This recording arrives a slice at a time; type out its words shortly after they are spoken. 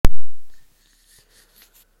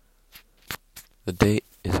The date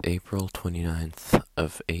is April 29th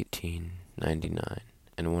of 1899,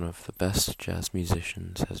 and one of the best jazz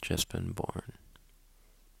musicians has just been born.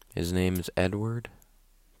 His name is Edward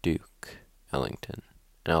Duke Ellington,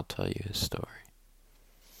 and I'll tell you his story.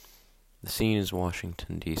 The scene is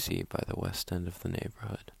Washington, D.C. by the west end of the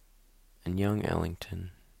neighborhood, and young Ellington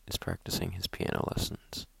is practicing his piano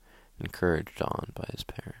lessons, encouraged on by his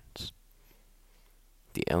parents.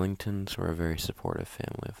 The Ellingtons were a very supportive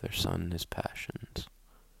family of their son and his passions.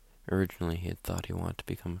 Originally, he had thought he wanted to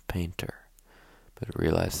become a painter, but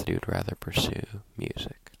realized that he would rather pursue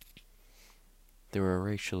music. They were a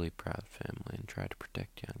racially proud family and tried to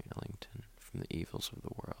protect young Ellington from the evils of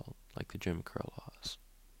the world, like the Jim Crow laws.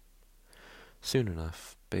 Soon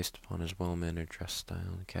enough, based upon his well-mannered dress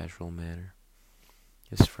style and casual manner,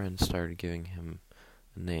 his friends started giving him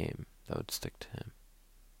a name that would stick to him: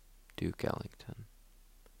 Duke Ellington.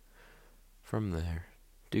 From there,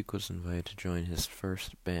 Duke was invited to join his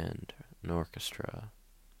first band, an orchestra,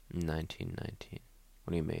 in 1919,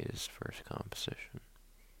 when he made his first composition.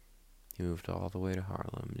 He moved all the way to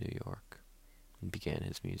Harlem, New York, and began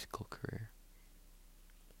his musical career.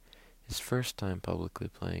 His first time publicly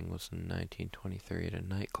playing was in 1923 at a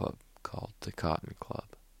nightclub called the Cotton Club.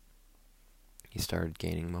 He started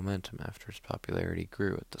gaining momentum after his popularity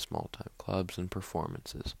grew at the small-time clubs and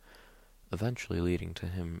performances, eventually leading to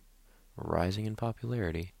him rising in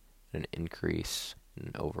popularity and an increase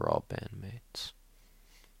in overall bandmates.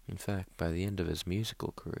 In fact, by the end of his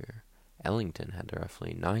musical career, Ellington had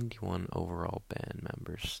roughly 91 overall band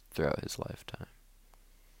members throughout his lifetime.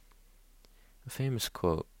 A famous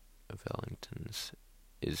quote of Ellington's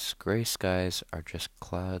is, "Gray skies are just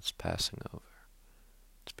clouds passing over."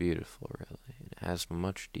 It's beautiful, really, and it has a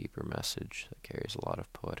much deeper message that carries a lot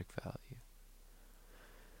of poetic value.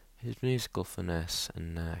 His musical finesse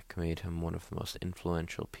and knack made him one of the most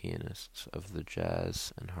influential pianists of the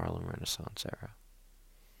jazz and Harlem Renaissance era.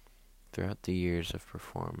 Throughout the years of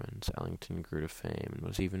performance, Ellington grew to fame and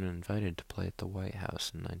was even invited to play at the White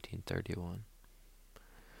House in 1931.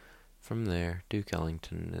 From there, Duke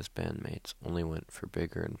Ellington and his bandmates only went for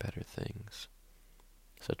bigger and better things,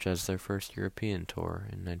 such as their first European tour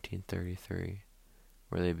in 1933,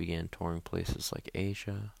 where they began touring places like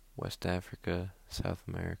Asia, West Africa, South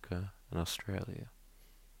America, and Australia.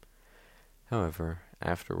 However,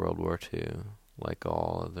 after World War II, like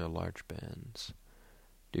all other large bands,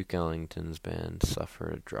 Duke Ellington's band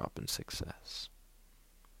suffered a drop in success.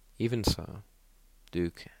 Even so,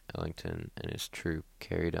 Duke Ellington and his troupe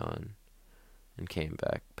carried on and came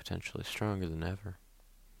back potentially stronger than ever.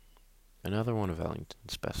 Another one of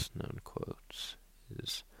Ellington's best-known quotes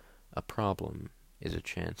is, "A problem is a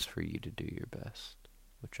chance for you to do your best,"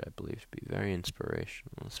 which I believe to be very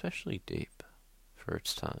inspirational, especially deep for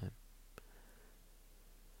its time.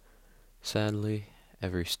 Sadly,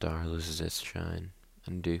 every star loses its shine,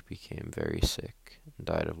 and Duke became very sick and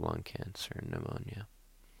died of lung cancer and pneumonia.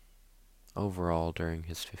 Overall, during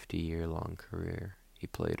his 50-year-long career, he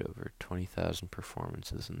played over 20,000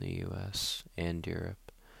 performances in the U.S. and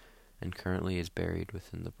Europe, and currently is buried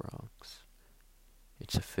within the Bronx.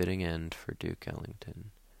 It's a fitting end for Duke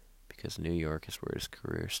Ellington, because New York is where his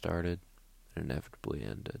career started and inevitably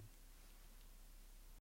ended.